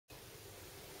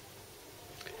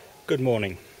Good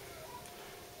morning,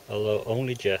 although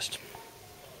only just.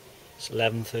 It's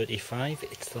 11:35.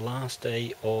 It's the last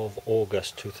day of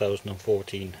August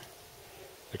 2014,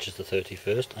 which is the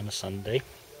 31st and a Sunday.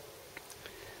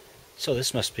 So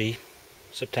this must be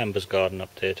September's garden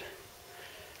update.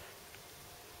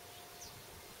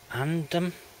 And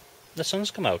the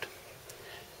sun's come out.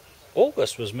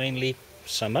 August was mainly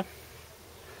summer.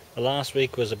 The last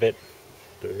week was a bit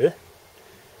bleh,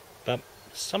 but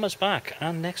summer's back,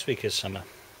 and next week is summer.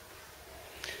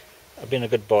 I've been a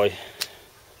good boy.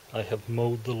 I have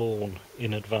mowed the lawn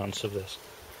in advance of this.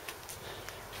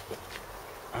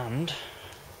 And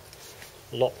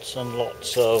lots and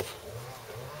lots of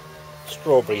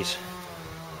strawberries.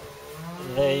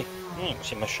 You can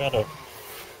see my shadow.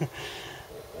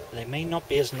 They may not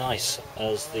be as nice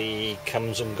as the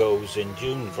comes and goes in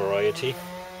June variety,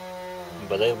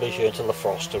 but they'll be here till the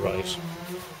frost arrives.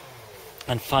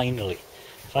 And finally,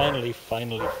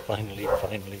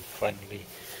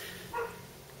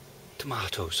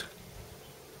 tomatoes,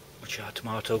 which are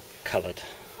tomato coloured.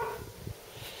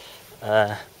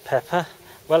 Pepper,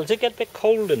 well, it did get a bit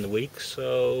cold in the week,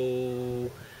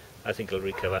 so I think it'll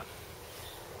recover.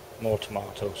 More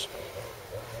tomatoes.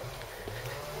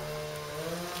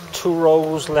 2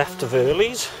 rows left of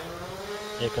earlies.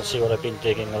 You can see what I've been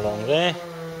digging along there,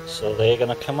 so they're going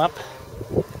to come up.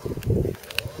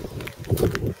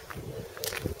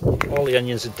 All the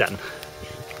onions are done.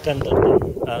 Done.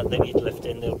 They need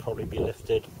lifting. They'll probably be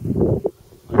lifted.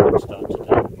 I might start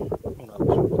today. Who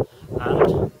knows?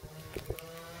 And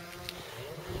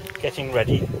getting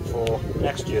ready for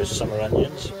next year's summer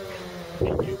onions. A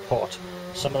new pot.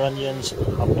 Summer onions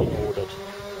have been ordered.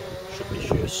 Should be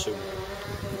here soon.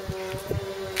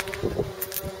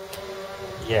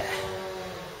 Yeah.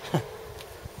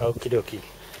 Okie dokie.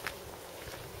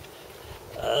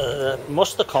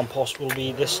 Most of the compost will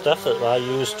be this stuff that I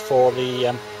used for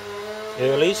the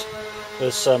earlies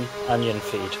with some onion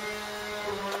feed.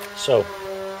 So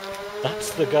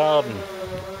that's the garden.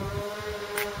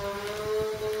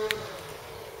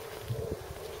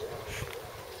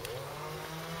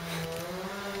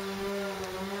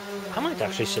 I might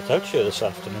actually sit out here this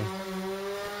afternoon.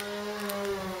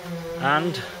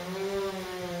 And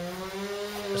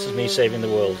this is me saving the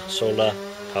world. Solar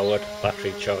powered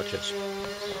battery chargers.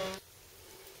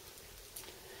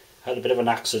 Had a bit of an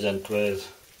accident with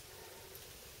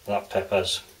that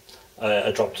peppers.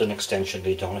 I dropped an extension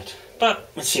lead on it, but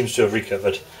it seems to have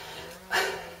recovered.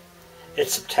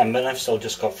 It's September and I've still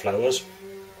just got flowers.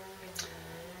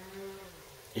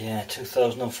 Yeah,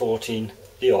 2014,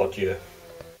 the odd year.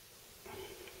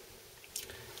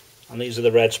 And these are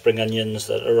the red spring onions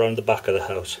that are around the back of the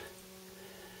house.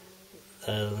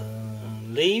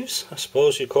 Leaves, I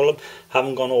suppose you call them,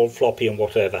 haven't gone all floppy and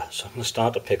whatever, so I'm going to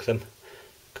start to pick them.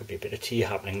 Could be a bit of tea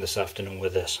happening this afternoon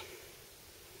with this.